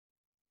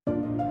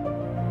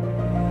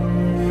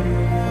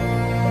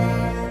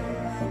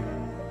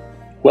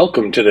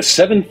Welcome to the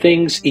 7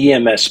 Things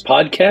EMS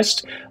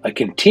Podcast, a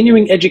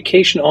continuing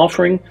education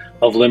offering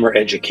of Limmer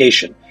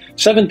Education.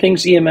 7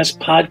 Things EMS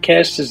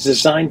Podcast is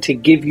designed to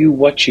give you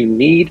what you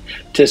need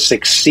to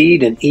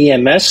succeed in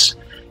EMS.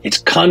 It's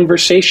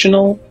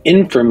conversational,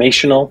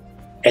 informational,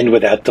 and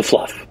without the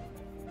fluff.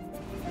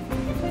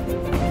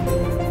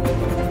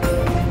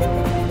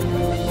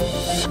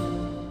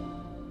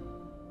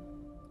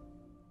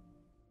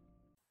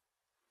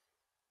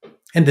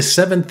 And the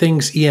 7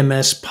 Things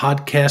EMS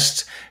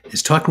podcast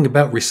is talking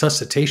about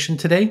resuscitation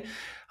today.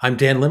 I'm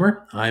Dan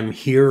Limmer. I'm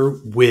here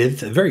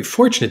very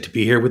fortunate to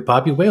be here with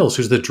Bobby Wales,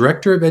 who's the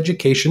Director of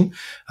Education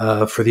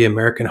for the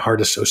American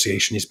Heart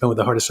Association. He's been with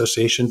the Heart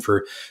Association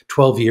for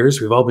 12 years.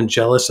 We've all been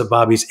jealous of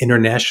Bobby's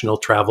international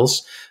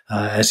travels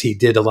as he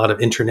did a lot of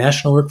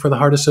international work for the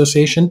Heart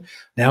Association.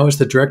 Now, as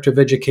the Director of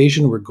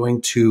Education, we're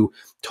going to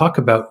talk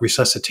about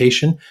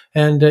resuscitation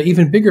and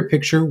even bigger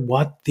picture,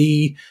 what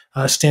the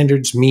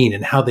standards mean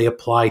and how they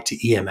apply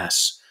to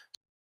EMS.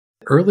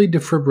 Early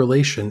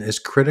defibrillation is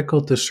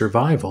critical to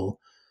survival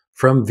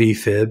from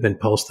VFib and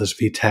pulseless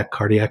VTAC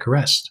cardiac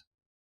arrest.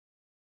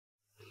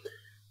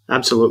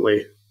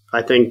 Absolutely.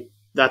 I think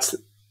that's,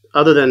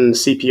 other than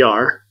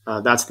CPR,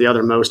 that's the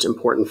other most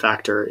important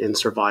factor in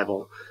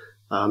survival.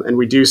 And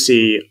we do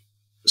see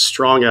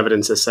strong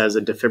evidence that says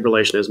that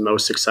defibrillation is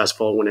most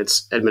successful when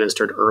it's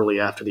administered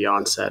early after the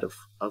onset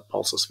of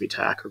pulseless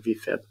VTAC or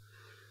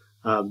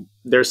VFib.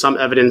 There's some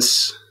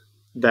evidence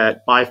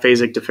that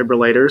biphasic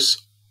defibrillators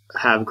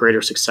have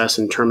greater success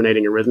in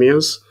terminating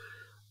arrhythmias.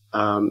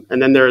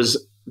 And then there's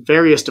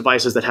various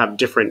devices that have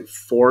different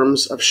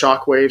forms of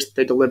shock waves that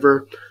they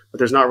deliver, but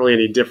there's not really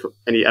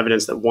any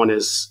evidence that one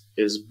is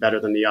better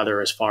than the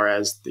other as far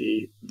as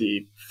the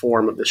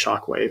form of the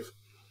shock wave.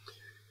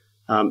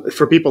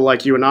 For people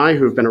like you and I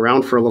who've been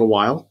around for a little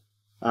while,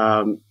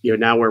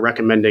 now we're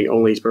recommending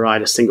only to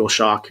provide a single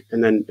shock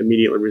and then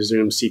immediately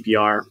resume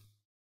CPR.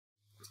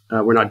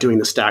 We're not doing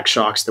the stack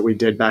shocks that we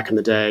did back in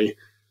the day,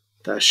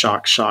 the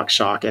shock,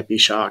 epi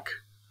shock.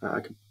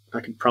 I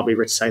could probably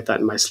recite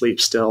that in my sleep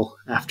still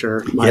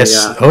after my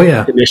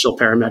initial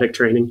paramedic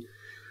training.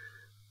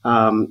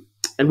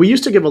 And we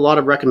used to give a lot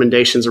of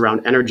recommendations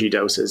around energy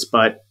doses,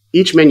 but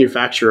each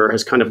manufacturer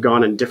has kind of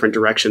gone in different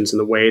directions in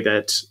the way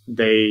that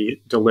they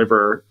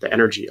deliver the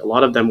energy. A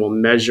lot of them will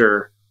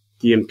measure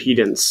the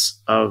impedance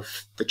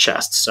of the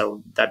chest.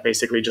 So that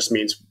basically just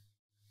means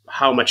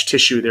how much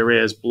tissue there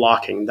is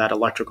blocking that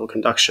electrical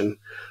conduction.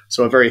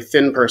 So a very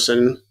thin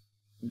person,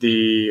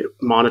 the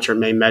monitor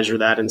may measure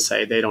that and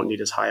say they don't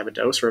need as high of a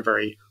dose, or a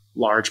very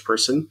large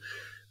person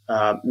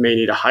may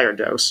need a higher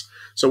dose.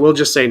 So we'll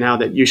just say now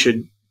that you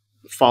should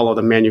follow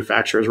the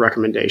manufacturer's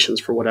recommendations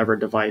for whatever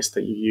device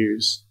that you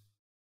use.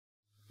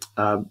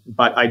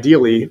 But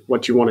ideally,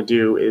 what you want to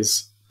do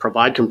is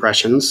provide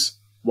compressions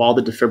while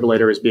the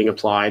defibrillator is being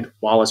applied,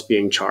 while it's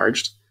being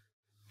charged.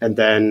 And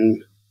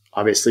then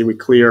obviously we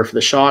clear for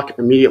the shock.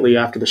 Immediately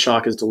after the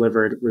shock is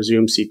delivered,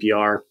 resume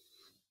CPR.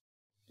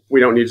 We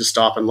don't need to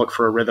stop and look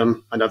for a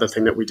rhythm. Another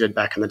thing that we did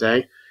back in the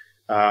day,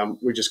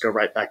 we just go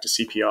right back to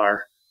CPR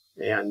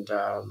and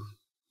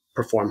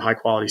perform high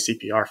quality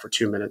CPR for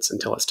 2 minutes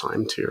until it's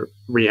time to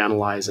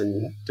reanalyze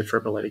and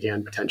defibrillate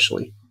again,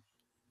 potentially.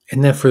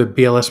 And then for the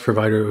BLS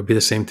provider, it would be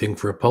the same thing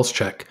for a pulse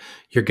check.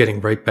 You're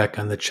getting right back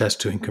on the chest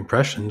doing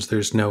compressions.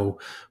 There's no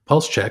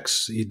pulse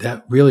checks.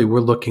 That really, we're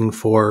looking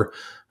to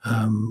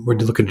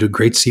do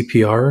great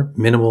CPR,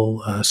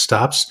 minimal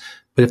stops.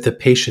 But if the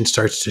patient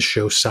starts to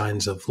show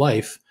signs of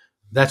life,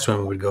 that's when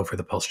we would go for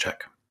the pulse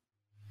check.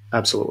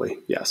 Absolutely,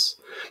 yes.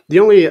 The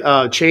only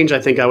change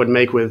I think I would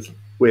make with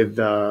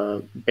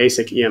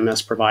basic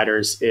EMS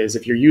providers is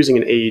if you're using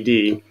an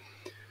AED,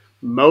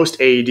 most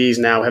AEDs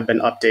now have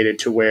been updated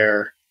to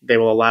where they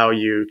will allow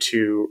you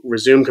to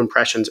resume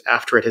compressions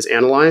after it has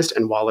analyzed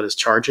and while it is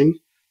charging,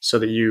 so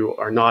that you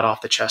are not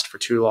off the chest for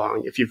too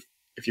long. If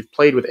you've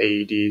played with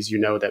AEDs, you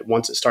know that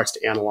once it starts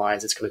to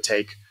analyze, it's going to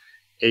take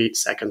 8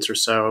 seconds or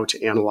so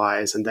to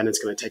analyze, and then it's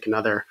going to take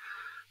another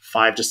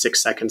 5 to 6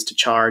 seconds to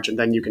charge, and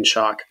then you can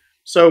shock.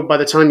 So by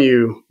the time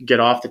you get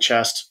off the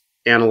chest,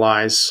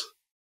 analyze,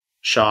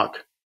 shock,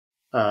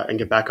 and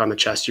get back on the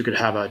chest, you could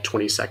have a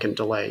 20-second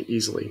delay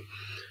easily.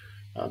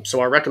 So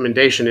our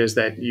recommendation is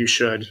that you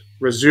should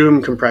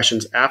resume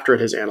compressions after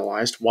it has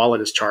analyzed while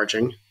it is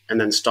charging, and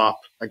then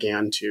stop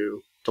again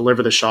to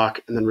deliver the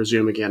shock, and then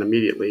resume again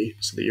immediately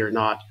so that you're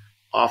not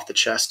off the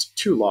chest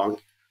too long.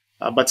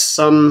 But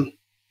some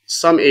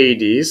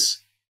AEDs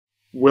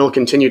will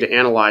continue to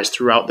analyze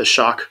throughout the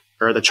shock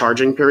or the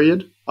charging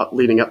period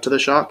leading up to the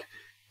shock,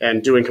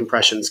 and doing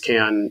compressions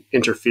can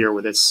interfere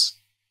with its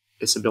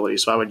ability.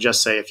 So I would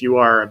just say if you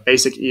are a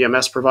basic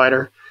EMS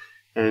provider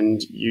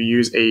and you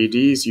use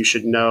AEDs, you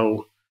should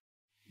know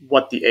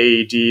what the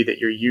AED that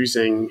you're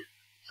using,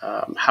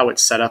 how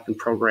it's set up and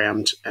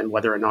programmed, and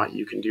whether or not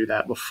you can do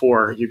that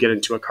before you get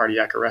into a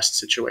cardiac arrest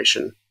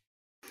situation.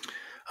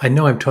 I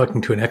know I'm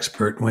talking to an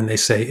expert when they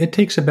say it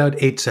takes about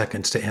 8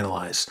 seconds to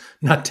analyze,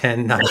 not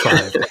 10, not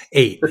 5,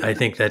 8. I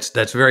think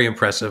that's very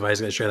impressive. I was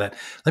going to share that.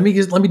 Let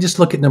me just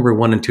look at number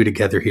 1 and 2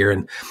 together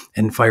here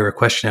and fire a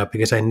question out,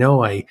 because I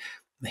know I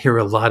hear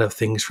a lot of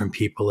things from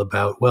people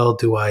about, well,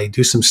 do I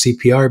do some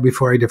CPR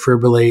before I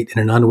defibrillate in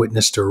an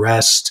unwitnessed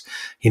arrest?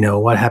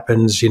 What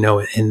happens,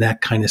 in that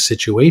kind of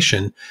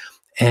situation?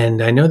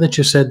 And I know that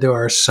you said there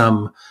are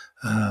some,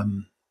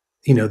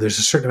 there's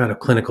a certain amount of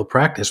clinical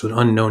practice with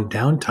unknown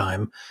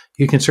downtime.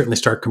 You can certainly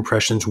start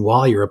compressions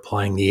while you're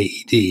applying the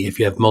AED if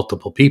you have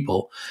multiple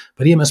people.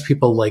 But EMS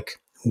people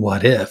like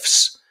what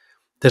ifs.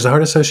 Does the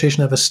Heart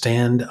Association have a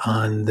stand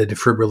on the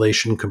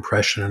defibrillation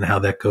compression and how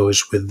that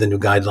goes with the new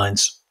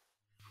guidelines?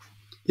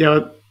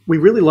 Yeah, we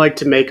really like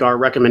to make our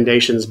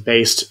recommendations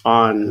based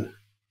on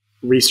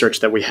research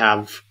that we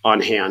have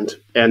on hand,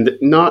 and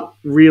not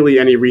really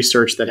any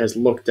research that has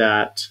looked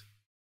at,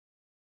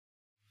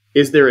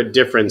 is there a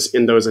difference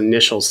in those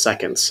initial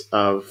seconds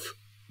of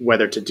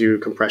whether to do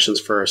compressions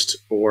first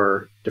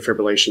or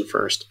defibrillation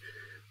first.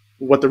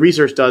 What the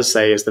research does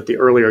say is that the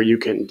earlier you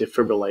can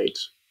defibrillate,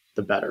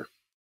 the better.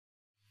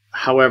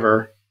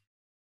 However,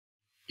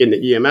 in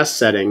the EMS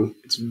setting,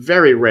 it's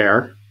very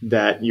rare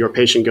that your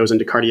patient goes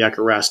into cardiac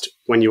arrest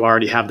when you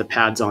already have the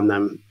pads on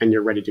them and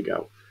you're ready to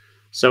go.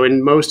 So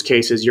in most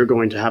cases, you're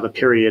going to have a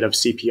period of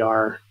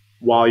CPR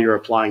while you're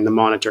applying the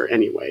monitor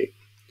anyway.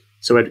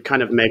 So it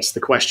kind of makes the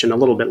question a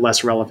little bit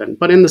less relevant.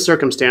 But in the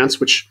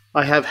circumstance, which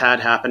I have had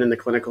happen in the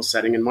clinical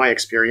setting, in my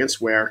experience,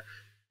 where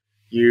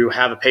you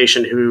have a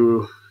patient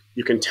who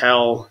you can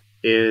tell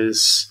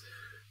is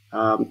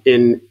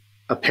in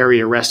a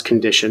peri-arrest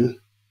condition,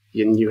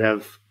 and you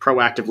have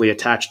proactively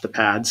attached the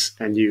pads,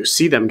 and you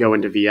see them go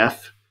into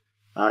VF.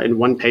 In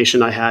one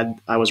patient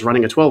I was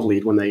running a 12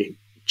 lead when they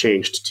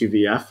changed to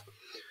VF.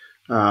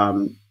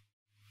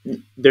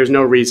 There's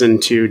no reason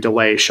to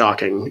delay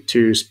shocking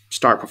to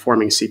start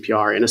performing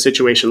CPR. In a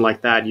situation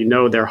like that,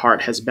 their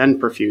heart has been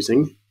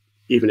perfusing,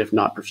 even if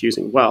not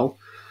perfusing well.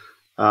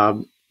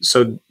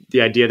 So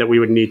the idea that we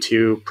would need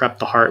to prep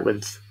the heart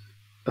with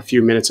a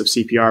few minutes of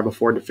CPR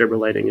before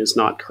defibrillating is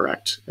not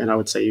correct. And I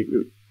would say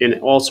in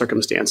all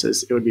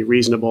circumstances, it would be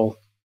reasonable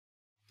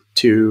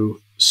to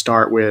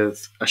start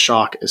with a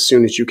shock as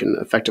soon as you can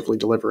effectively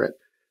deliver it.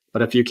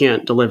 But if you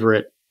can't deliver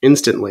it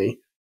instantly,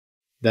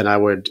 then I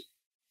would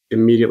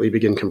immediately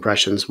begin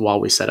compressions while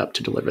we set up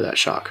to deliver that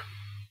shock.